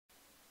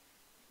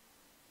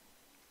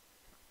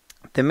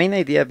The main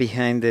idea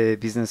behind the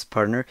business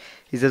partner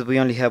is that we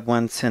only have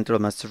one central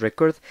master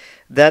record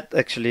that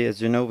actually,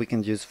 as you know, we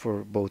can use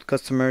for both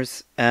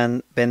customers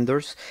and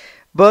vendors.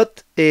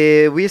 But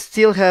we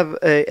still have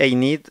a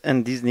need,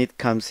 and this need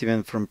comes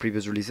even from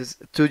previous releases,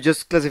 to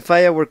just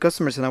classify our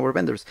customers and our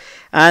vendors.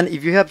 And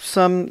if you have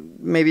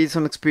maybe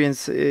some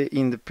experience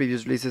in the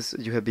previous releases,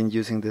 you have been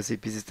using the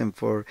SAP system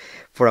for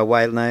a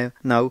while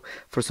now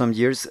for some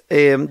years,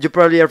 you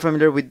probably are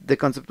familiar with the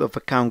concept of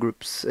account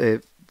groups,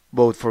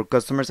 both for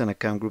customers and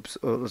account groups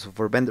also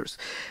for vendors.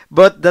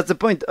 But that's the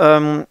point.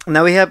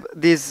 Now we have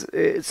this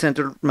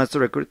central master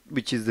record,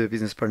 which is the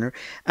business partner,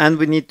 and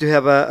we need to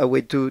have a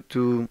way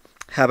to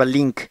have a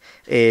link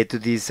to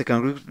these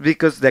account groups,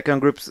 because the account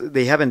groups,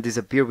 they haven't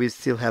disappeared. We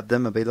still have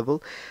them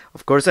available,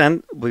 of course,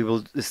 and we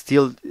will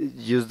still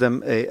use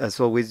them as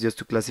always, just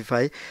to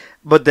classify.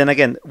 But then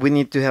again, we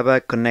need to have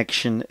a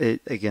connection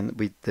again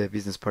with the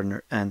business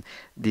partner and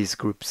these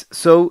groups.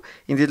 So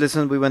in this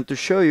lesson, we want to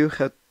show you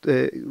how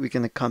we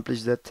can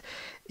accomplish that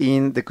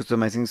in the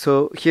customizing.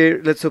 So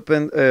here, let's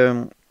open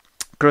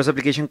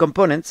cross-application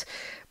components,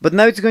 but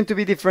now it's going to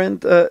be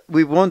different.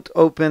 We won't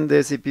open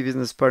the SAP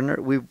Business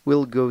Partner. We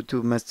will go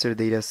to Master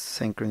Data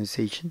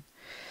Synchronization,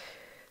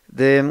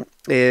 the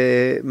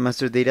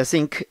Master Data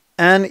Sync,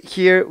 and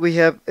here we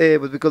have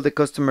what we call the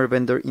Customer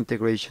Vendor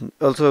Integration.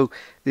 Also,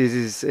 this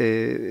is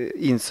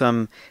in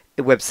some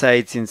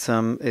websites, in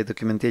some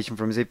documentation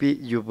from SAP,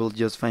 you will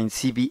just find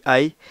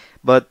CVI,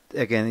 but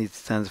again, it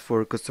stands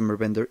for Customer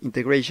Vendor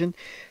Integration.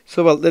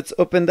 So, well, let's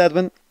open that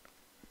one.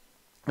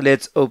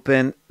 Let's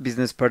open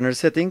Business Partner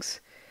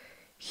Settings.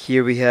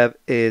 Here we have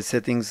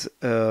settings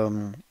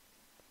for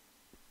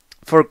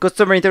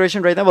customer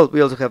integration right now. Well,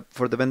 we also have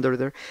for the vendor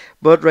there,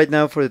 but right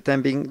now, for the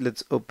time being,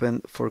 let's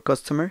open for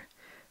customer.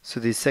 So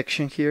this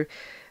section here.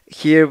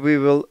 Here we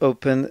will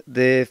open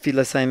the field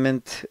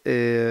assignment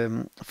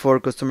for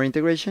customer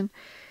integration.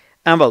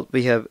 And well,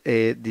 we have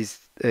these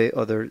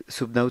other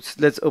subnodes.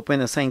 Let's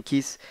open assign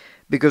keys,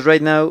 because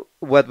right now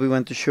what we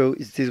want to show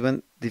is this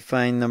one,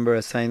 define number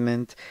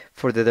assignment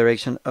for the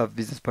direction of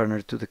business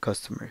partner to the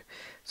customer.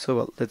 So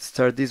well, let's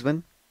start this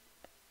one.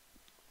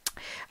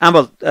 And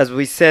well, as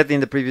we said in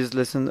the previous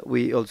lesson,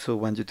 we also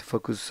want you to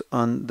focus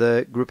on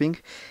the grouping.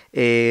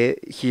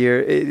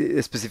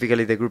 Here,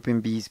 specifically the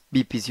grouping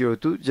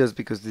BP02, just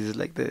because this is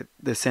like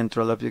the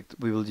central object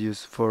we will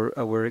use for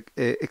our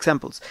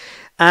examples.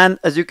 And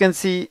as you can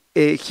see,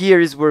 here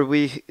is where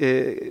we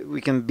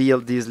can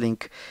build this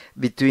link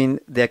between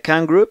the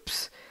account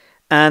groups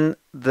and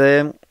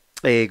the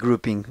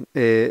grouping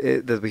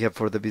that we have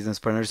for the business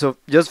partner. So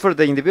just for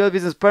the individual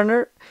business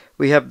partner,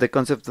 we have the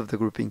concept of the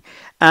grouping,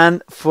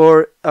 and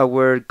for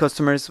our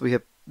customers, we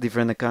have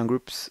different account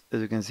groups,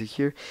 as you can see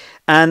here.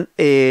 And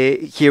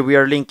here we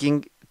are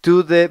linking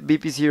to the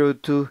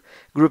BP02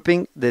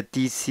 grouping, the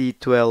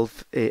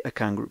TC12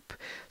 account group.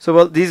 So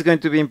well, this is going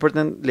to be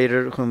important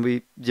later when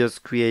we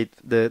just create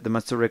the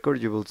master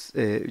record. You will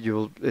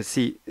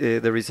see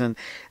the reason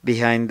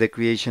behind the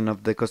creation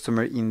of the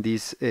customer in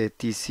this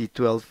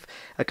TC12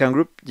 account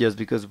group, just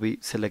because we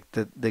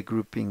selected the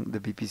grouping,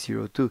 the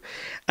BP02.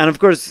 And of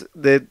course,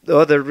 the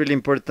other really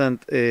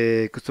important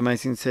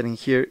customizing setting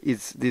here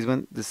is this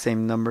one, the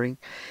same numbering,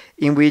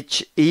 in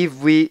which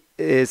if we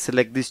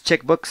select this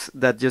checkbox,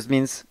 that just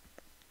means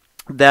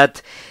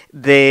that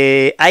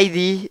the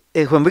ID,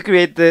 when we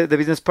create the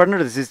business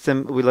partner, the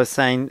system will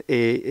assign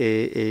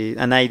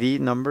an ID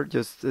number,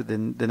 just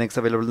the next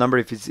available number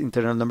if it's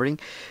internal numbering,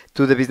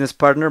 to the business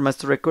partner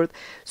master record.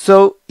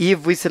 So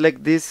if we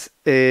select this,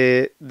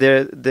 then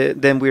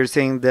we're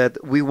saying that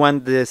we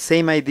want the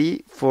same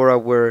ID for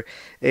our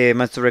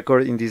master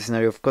record in this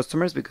scenario of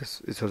customers,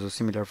 because it's also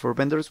similar for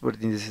vendors, but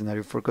in this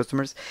scenario for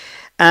customers.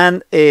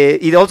 And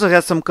it also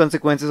has some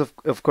consequences,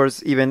 of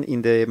course, even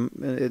in the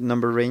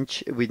number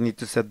range. We need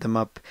to set them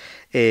up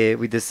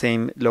with the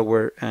same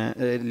lower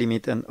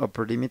limit and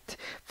upper limit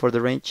for the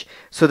range.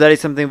 So that is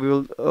something we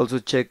will also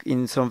check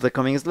in some of the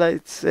coming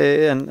slides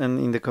and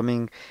in the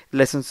coming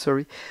lessons,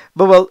 sorry.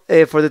 But well,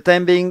 for the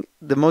time being,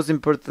 the most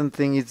important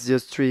thing is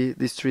just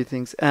these three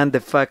things, and the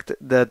fact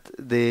that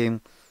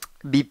the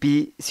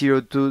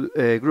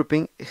BP02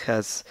 grouping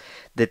has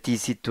the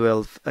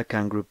TC12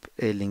 account group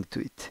linked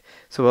to it.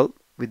 So well,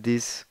 with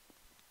this,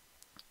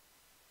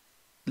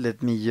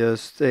 let me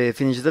just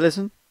finish the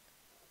lesson.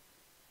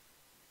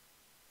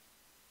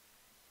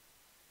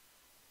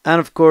 And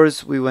of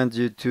course, we want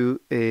you to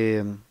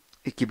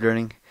keep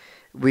learning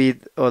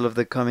with all of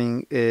the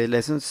coming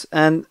lessons.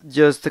 And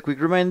just a quick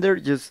reminder,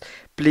 just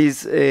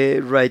please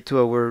write to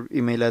our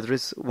email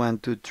address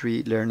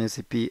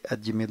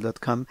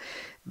 123learnsap@gmail.com,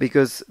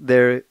 because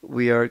there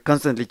we are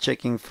constantly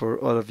checking for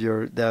all of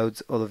your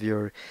doubts, all of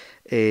your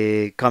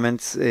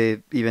comments,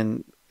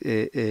 even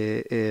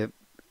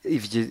if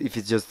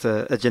it's just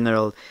a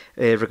general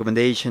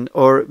recommendation,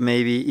 or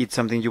maybe it's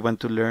something you want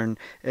to learn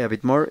a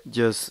bit more,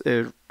 just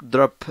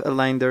drop a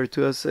line there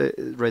to us,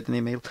 write an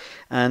email,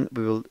 and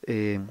we will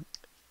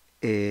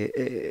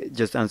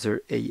just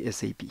answer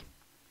ASAP.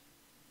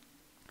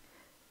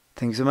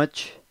 Thank you so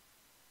much.